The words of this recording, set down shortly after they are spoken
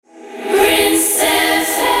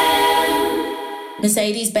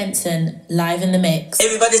Mercedes Benson, live in the mix.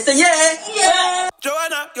 Everybody say yeah, yeah.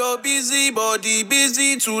 Joanna, your busy body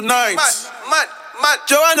busy tonight. Mad.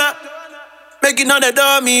 Joanna, making all the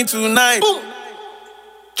dummy tonight. Boom.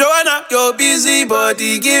 Joanna, your busy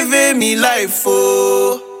body giving me life,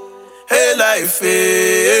 oh. Hey, life,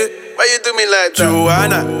 hey. Why you do me like that?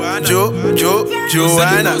 Joanna,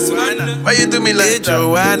 Joanna. Why you do me like that?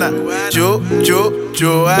 Joanna,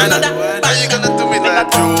 Joanna. Why you gonna do me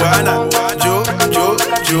like that? Joanna,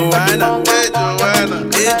 Joanna.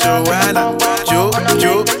 Hey, Joanna,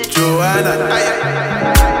 Joanna.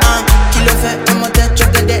 Kilo fait, I'm on that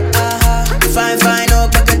check it, fine, oh,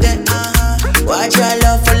 back at that, watch your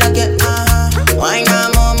love for like it, why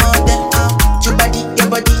not more that, your body,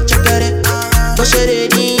 check it, push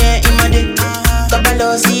it in my day, Kabalo,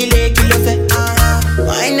 see, kilo fait,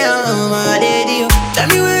 why now, my daddy, tell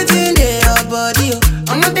me what's in there, your body,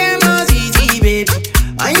 I'm not there, my easy, baby,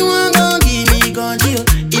 why you want to give me control,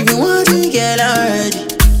 if you want to get already,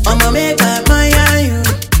 I'ma make up my you,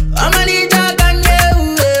 I'ma need that.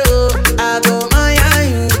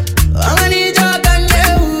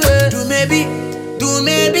 Do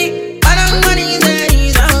maybe, I don't want it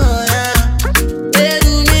any song, yeah.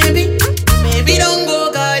 Do maybe don't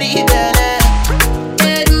go carry belly.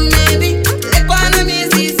 Do maybe, let go and me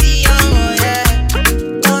see yeah.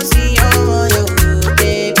 Come see yo,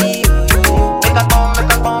 baby, make a pom,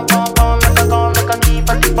 make a keep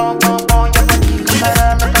a deep pom, your body, make a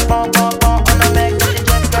pom, on a make the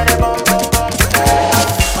just get a pom.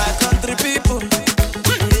 My country people,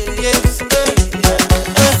 yes,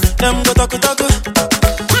 them go talk.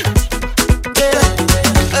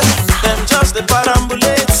 The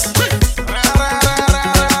parambulate,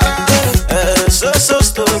 so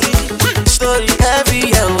story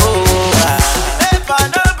heavy, Never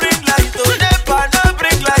no bring light,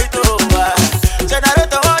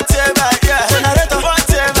 generator whatever,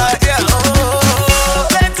 yeah,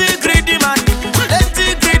 plenty greedy man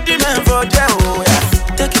for them,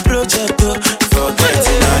 take a project, forget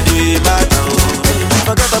it, I do it matter,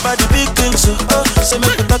 forget about the big things, so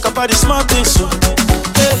make me talk about the small things,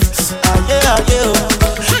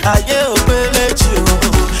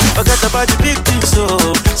 forget about the big things, so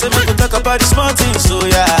make me talk about the small things, so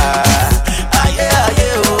yeah.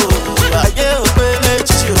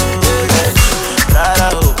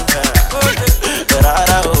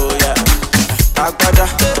 Rara, yeah. Agbada,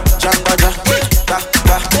 jangbada,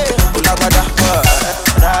 ulagbada,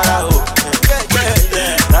 rara,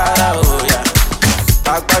 yeah.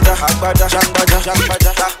 Agbada, jangbada,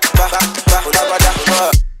 ulagbada.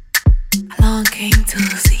 Along came to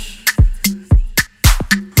see.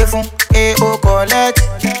 Oh collect,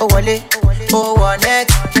 oh wale, oh one neck,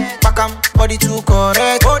 pack 'em body too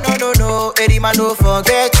correct. Oh no, Erima no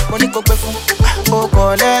forget. Money go pefun, oh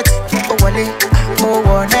collect, oh wale, oh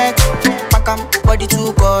one neck, pack 'em body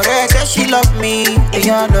too correct. Say she love me, and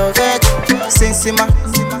you love it. Sensima,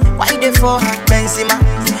 why they for Benzema?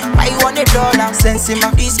 Why you want $1?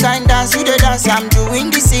 Sensima, this kind dance you the dance. I'm doing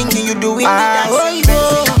the singing, you doing the dance.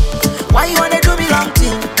 Why you wanna do me long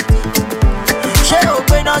thing?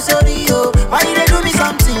 Open up, sorry, why you they do me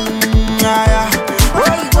something?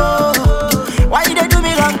 Why you they do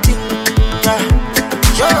me something?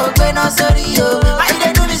 Open up, sorry, why you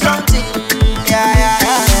they do me something?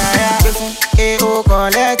 Oh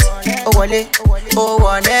collect, oh wale, oh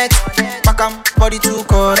one neck, pack 'em body too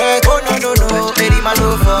correct. Oh no, Erima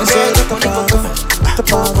no forget.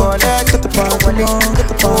 Oh collect, oh wale,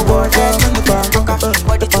 oh one neck, pack 'em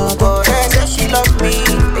body too correct. Say she love me,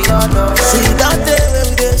 they all know. See that day when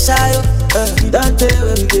we get shy, that day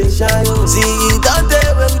when we get shy. See that day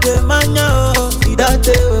when we get mania, that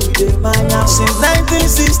day when we get mania. Since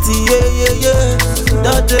 1960, yeah.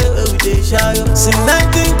 That day when we get shy. Since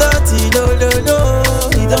 1930, no.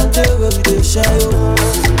 That day when we get shy.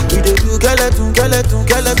 We dey do skeleton.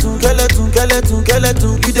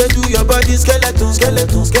 You dey do your body skeleton. You dey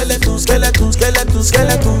do skeleton.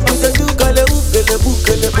 We dey do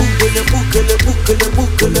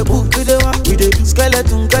we dey do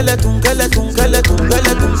skeleton.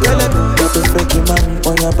 Got a fake money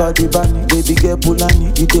on your body, bunny. Baby girl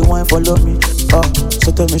Pulani, you dey wine follow me.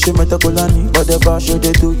 So tell me she met a Kulani, but the bar show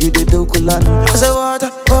they do, you dey do Kulani. I say water,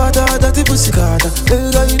 dirty pussy carter.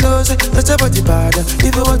 Baby girl, you know say that's your body bad.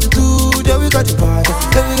 If you want to do, then we got the party.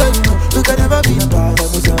 Baby girl, you know you can never be a part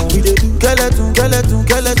of us. We dey do skeleton. You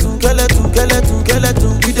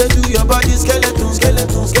dey do your body skeleton. You dey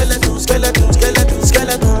do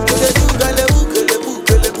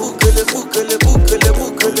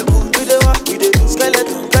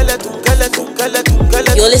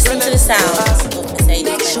You're listening to the sound of Mercedes.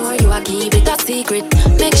 Make sure you are a keep it a secret.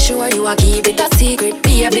 Make sure you a keep it a secret.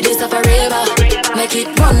 Baby, this a forever. Make it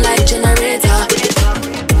run like generator.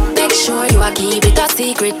 Make sure you a keep it a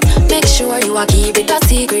secret. Make sure you a keep it a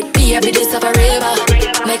secret. Baby, this a forever.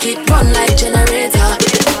 Make it run like generator.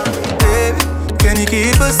 Baby, can you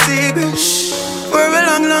keep a secret for a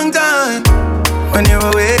long, long time? When you're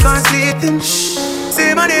awake or sleeping,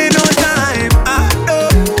 say my name no time. I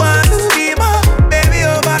don't want to be my baby,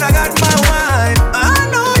 oh, but I got my wife. I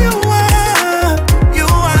know you want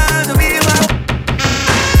to be my.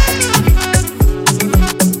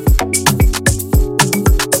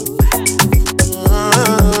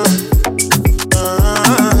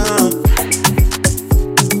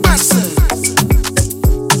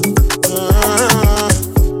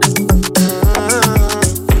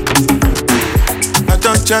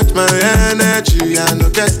 Charge my energy, I no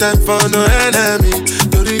get time for no enemy.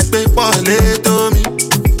 To reach people to me.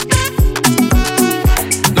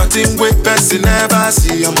 Nothing with person never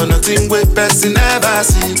see. I'm on nothing with person never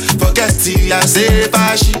see. Forget it, I say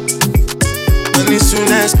fashi. Money soon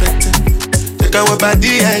expected. Take our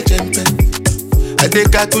body, I jump. I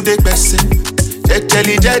take her to the best.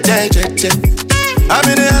 Jelly. I'm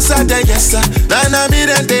in the answer, yes sir. Then I'm in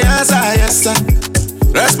the answer, yes sir.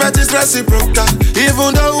 Respect is reciprocal,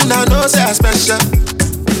 even though una know say I special.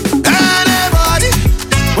 Anybody,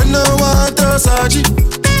 we no want to search it.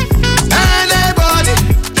 Anybody,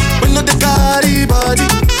 we no the carry body.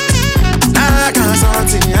 I can't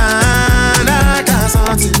something, I can't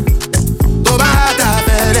something. Go back to I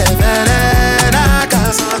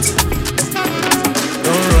can't something.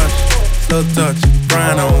 Don't rush, slow touch,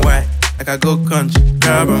 brown and white. Like I go country,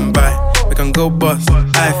 grab and buy. We can go bust,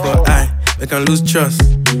 eye for eye. We can lose trust.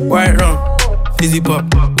 White rum, fizzy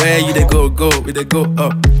pop. Where you they go, we they go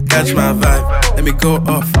up. Catch my vibe, let me go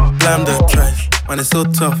off. Blam the trash, man it's so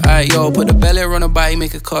tough. Alright yo, put the belly on her body,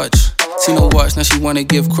 make a catch. See no watch, now she wanna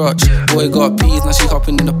give crutch. Boy got peas, now she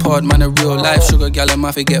hopping in the pod. Man a real life sugar gal, and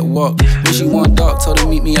my forget walk. When she want dark, told her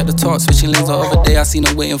meet me at the top. Switching lanes the other day, I seen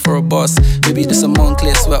her waiting for a bus. Maybe this a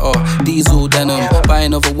Moncler sweater, diesel denim. Buy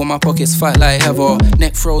another one, my pockets fat like heather.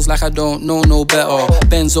 Neck froze like I don't know no better.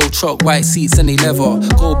 Benzo truck, white seats and they leather.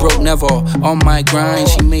 Go broke never, on my grind.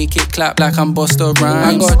 She make it clap like I'm Busta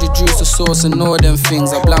Rhymes. I got the juice, the sauce and all them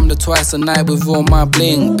things. I blammed her twice a night with all my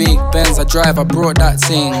bling. Big Benz I drive, I brought that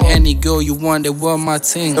thing. Any girl you want, they were my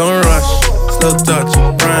thing. Don't rush, slow touch,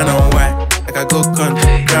 brown and white. Like I go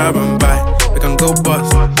country, grab and buy. We can go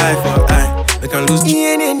bust, eye for eye. We can lose fizzy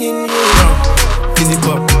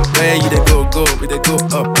pop, where you they go, we they go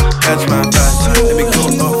up. Catch my vibe, let me go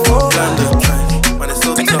off. Land the trash, man it's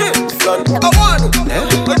so tough. I want to, go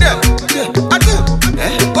there, I do,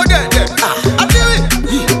 go there, I do it,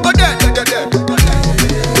 go there.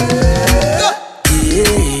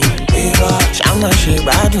 Shama she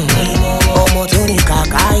badu, omo tori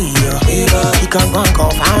kakai yo. He can go and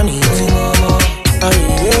confine it.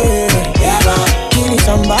 Killing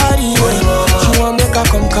somebody, she want make her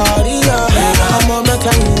come carry her. I'ma make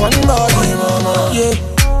her in one body, yeah.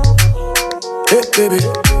 Hey baby,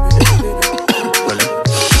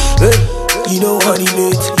 hey, you know what he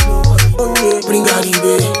need. Oh yeah, bring her the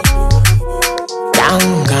bay. Down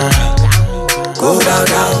girl, go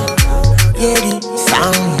down. Yeah, the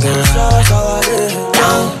sound girl.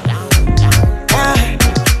 Down.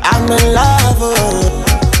 I'm in love.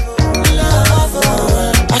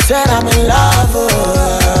 I said I'm in love.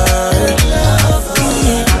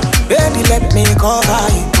 Baby, let me cover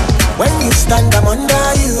you. When you stand, I'm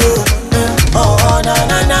under you. Oh, na.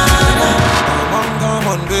 Come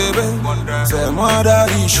on, baby. Say more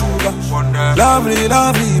daddy sugar. Lovely,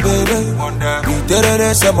 baby. We did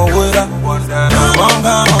it, say more with her. Come on,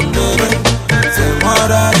 baby. Say more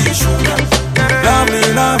daddy sugar.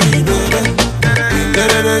 Lovely, baby. We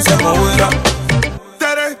did it, say more with her.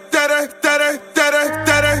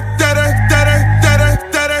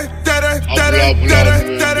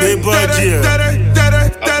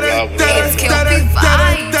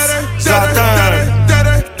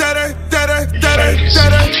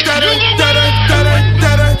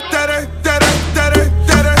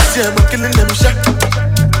 I'm killing them shot.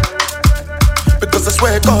 Because I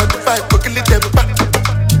swear God, the fight, we're killing them back.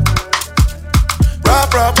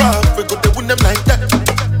 Rah, we go to win them like that.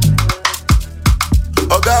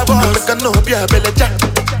 Oh God, boy, make a no be a belly jack.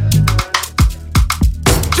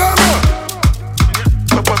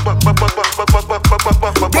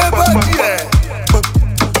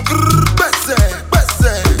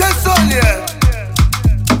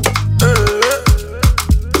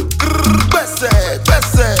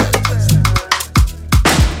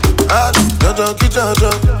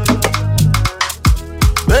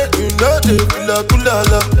 Make you know they feel like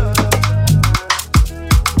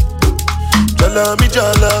Jala me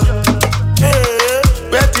jala. Hey,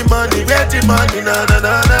 where the money, na na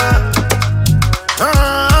na na.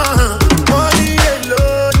 Money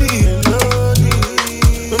alone.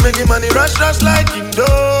 We making money rush like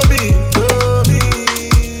Indomie.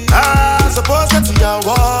 Suppose that you are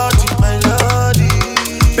what my lordy.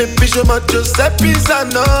 Baby, show my Giuseppe's a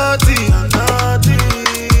naughty.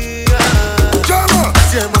 Jama,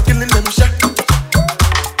 see I'm killing them shot.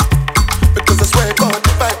 Because I swear God,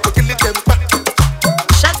 if I could kill them back.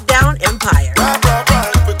 Shut down Empire.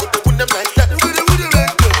 We could win them like that.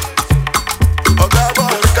 Oh God,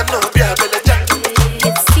 we cannot be a belly jack.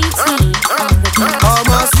 It's CT on the beat. I'm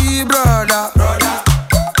a see brother.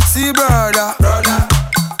 See brother.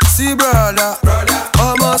 See brother.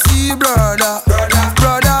 I'm a see brother.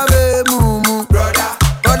 Brother we mumu.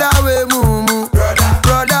 Brother we mumu.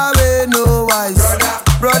 Brother we no wise.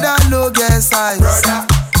 Brother no get size.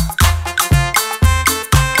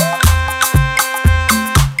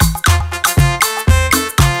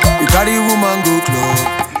 You carry woman go club,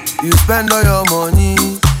 you spend all your money.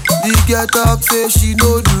 The girl talk say she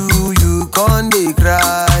no do, you con dey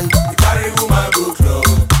cry. You carry woman go club,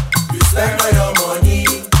 you spend all your money.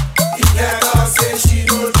 The girl talk say she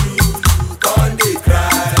no do, you con dey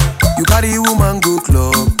cry. You carry woman go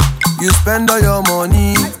club, you spend all your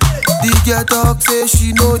money. The girl talk say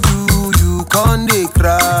she no do, you con dey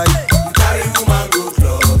cry. You carry woman go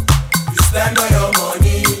club, you spend all your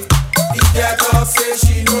money. The girl talk say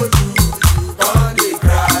she no do, you con dey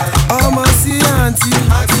cry. I'ma see auntie,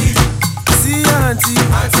 see auntie,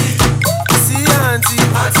 see auntie,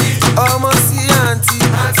 I'ma see auntie,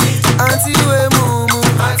 auntie we mumu,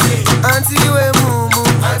 auntie we mumu,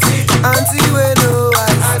 auntie we no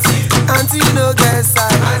eyes, auntie no get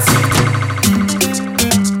size.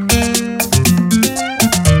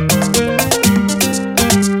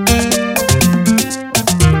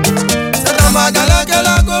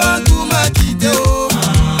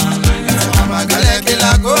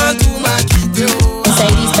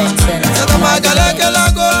 Mercedes Benson.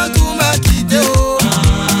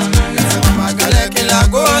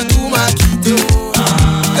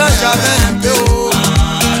 Quand j'avais un peu haut,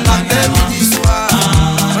 matin, midi, soir,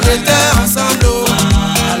 on était ensemble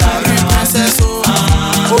à la rue Princesse.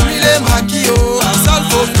 Au milieu maquillot, salle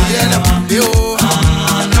faut payer la poupée.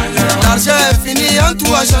 L'argent est fini, en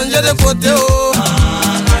tout a changé de côté.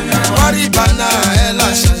 Maribana, elle a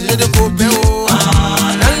changé de copain.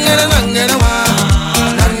 Nangere nangere wa,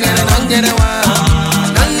 nangere nangere wa,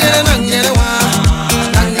 nangere nangere wa,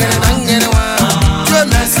 nangere nangere wa. Dieu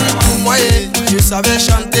merci pour moi, je savais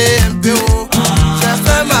chanter un peu. J'ai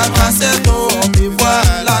fait ma cassette, on me voit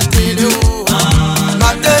à la télé.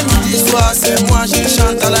 Matin, midi, soir, c'est moi, je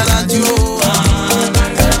chante à la radio.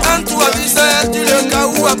 En tout à visser, tu le cas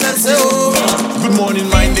où à percer. Good morning,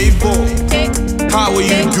 my neighbor. How are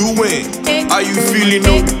you doing? Are you feeling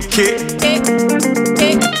okay?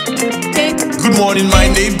 Good morning, my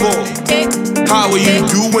neighbor. How are you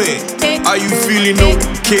doing? Are you feeling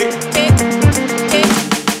okay?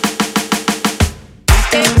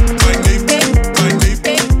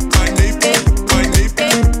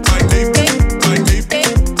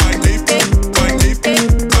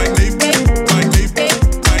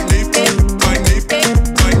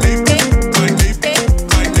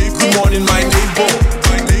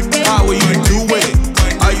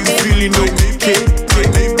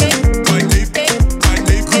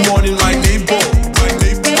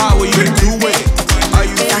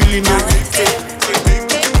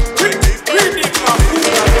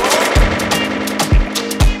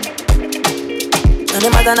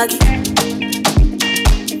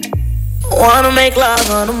 Wanna make love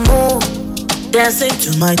on the moon, dancing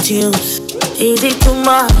to my tunes. Is it too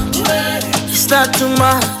much? It's not too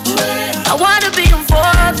much. I wanna be on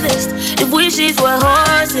Forbes list if wishes were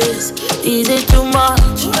horses. Is it too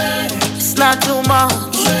much? It's not too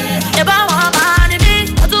much. If I want money, me,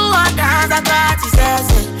 I do want dance, I got to say.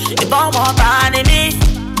 If I want money, me,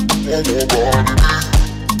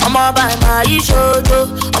 I'm all by my shoulder,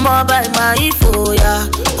 I'm all by my foya,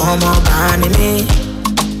 I'm all by me.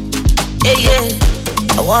 Yeah, yeah.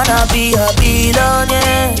 I wanna be a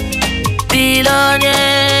billionaire,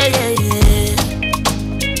 billionaire, yeah, yeah.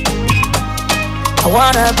 I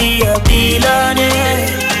wanna be a billionaire,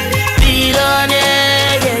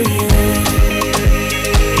 billionaire, yeah, yeah.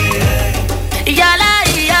 Yala,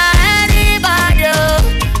 yeah, anybody,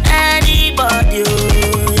 anybody,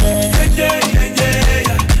 yeah.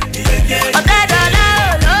 I got a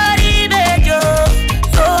lot, Lori Bejo,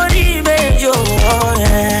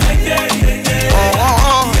 yeah.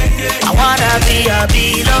 I wanna be a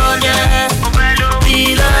billionaire,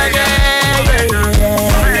 billionaire, yeah, yeah.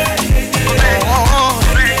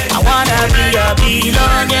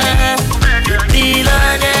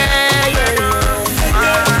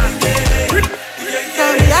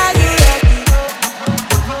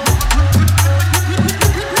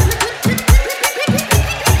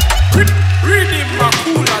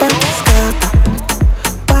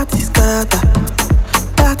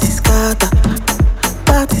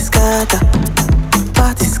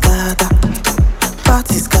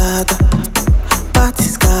 party scatter, party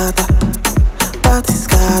scatter, party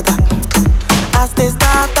scatter. As they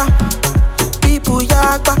start, people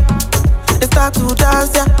yaga, they start to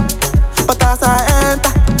dance, yeah. But as I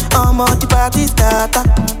enter, I'm on the party scatter,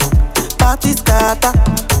 party scatter,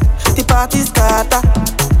 the party scatter,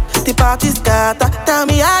 the party scatter. Tell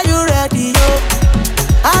me, are you ready, yo?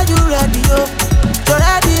 Are you ready, yo? You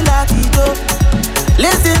ready, Latido?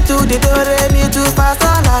 Listen to the do-re-mi to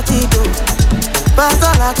Pastor Latido,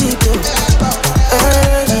 Pastor Latido.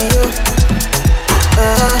 Hey, yo.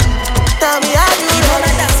 Tell me, are you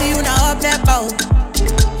ready? I see you now up there, bow.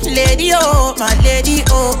 Lady, oh, my lady,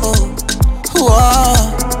 oh, oh. Whoa.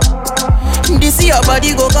 This is your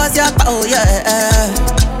body go cause your power, yeah.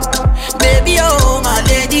 Baby, oh, my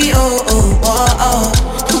lady, oh, oh, oh, oh.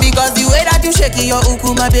 Because the way that you shaking your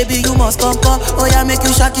uku, my baby, you must come. Oh, yeah, make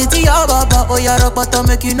you shake it to your baba. Oh, yeah, rock bottom,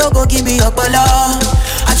 make you no go give me your bala.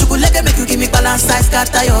 I should make you give me balance size,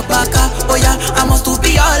 scatter your baka. Oh, yeah, I must to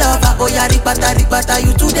be all over. Oh, yeah, ripata,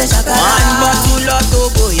 you to the shaka. Man, but you love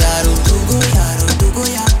to go, yaro, to go, yaro, to go,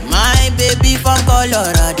 yaro. My baby from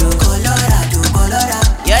Colorado, Colorado,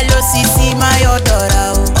 Colorado. Yellow CC, my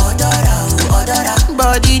odora, odora, odora.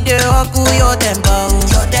 Body de oku, your temper,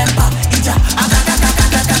 your temper. Ija,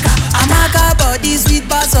 amaka body sweet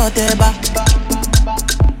pass oteba.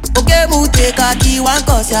 Okay, mute kaki one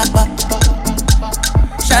cause yakba.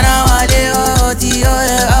 Shana wale oh ti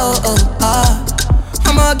oh oh ah.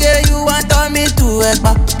 I'ma get you want turn me to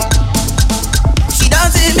ekba. She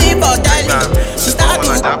don't see me for telling. She start to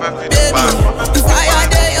baby. The fire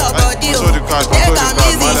day your body oh. Take a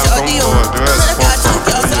easy shorty oh. Make I took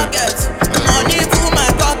your socket. Money to my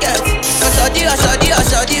pocket.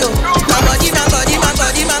 Shorty oh. My body.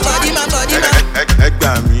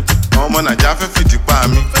 Ẹgbà mi, ọmọ Nàìjíríà fẹ́ fìdí pa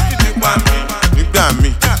mi. Nígbà mi,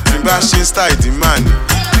 tí n bá ṣe style ìdí máa ní.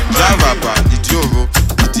 Ìdí àràbà, ìdí òro,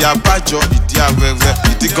 ìdí abájọ, ìdí awẹ́wẹ́,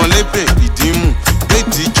 ìdí gan lébè, ìdí mú.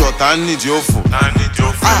 Léèdì ìjọ tá nídìí òfò.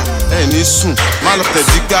 Ẹni sùn, má lọ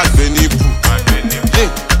tẹ̀dí gbàgbé ní ibù. Hey,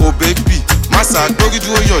 oh baby, má ṣàgbórí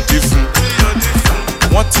dúró yọ̀dí fún.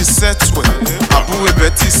 Wọ́n ti sẹ́tù ẹ̀, àbúrò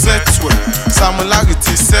ibẹ̀ ti sẹ́tù ẹ̀, Samulari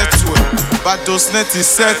ti sẹ́tù ẹ̀, Badosnet ti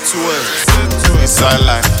sẹ́tù ẹ̀. Inside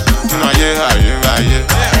life, nínú ayé,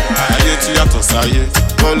 ayé tí yàtọ̀ sáyé,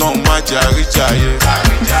 Ọlọ́run má jẹ́ àríjà ayé.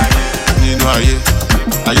 Nínú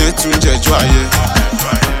ayé tún jẹjọ́ ayé,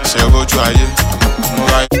 ṣẹ̀rọ̀jú ayé,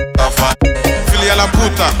 múra ìtàfà. Fili ala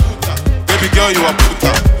puta, baby girl you are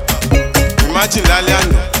puta. Imagine lálẹ́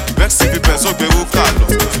àná, Vexy fi bẹ̀ sọ́gbẹ̀rú kà lọ.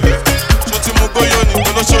 Ṣó ti mú gbóyò ní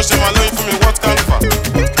olóṣooṣe máa lóyún fún mi what can fa?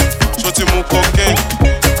 Ṣó ti mú cocaine,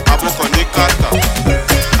 àbúkọ̀ ní kàtà.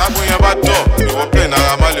 Tágbó yẹn bá dọ̀, ìwọ play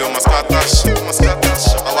náírà má lè ọmọ skatash.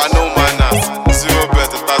 Àwa no manners, 0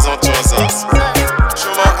 bet 1,000 trousers. Ṣó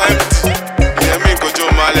mọ empty, ìyẹn mi kojú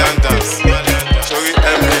Malian dance. Ṣorí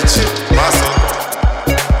MBG, má sọ.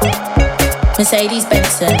 Mercedes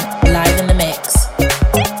Benson, live in the mix.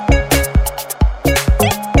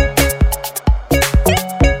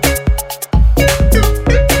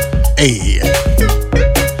 Hey.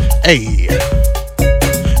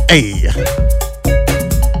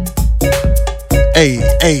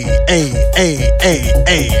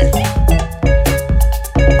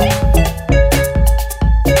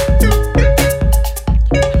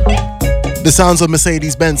 The sounds of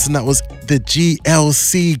Mercedes Benson, that was the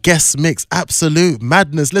GLC guest mix. Absolute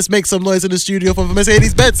madness. Let's make some noise in the studio for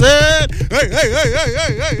Mercedes Benson.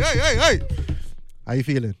 Hey. How you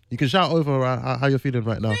feeling? You can shout over how you're feeling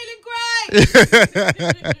right now. Feeling great.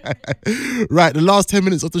 Right, the last 10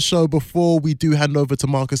 minutes of the show before we do hand over to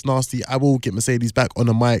Marcus Nasty, I will get Mercedes back on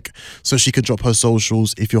the mic so she can drop her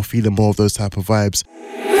socials if you're feeling more of those type of vibes.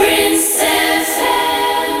 RinseFM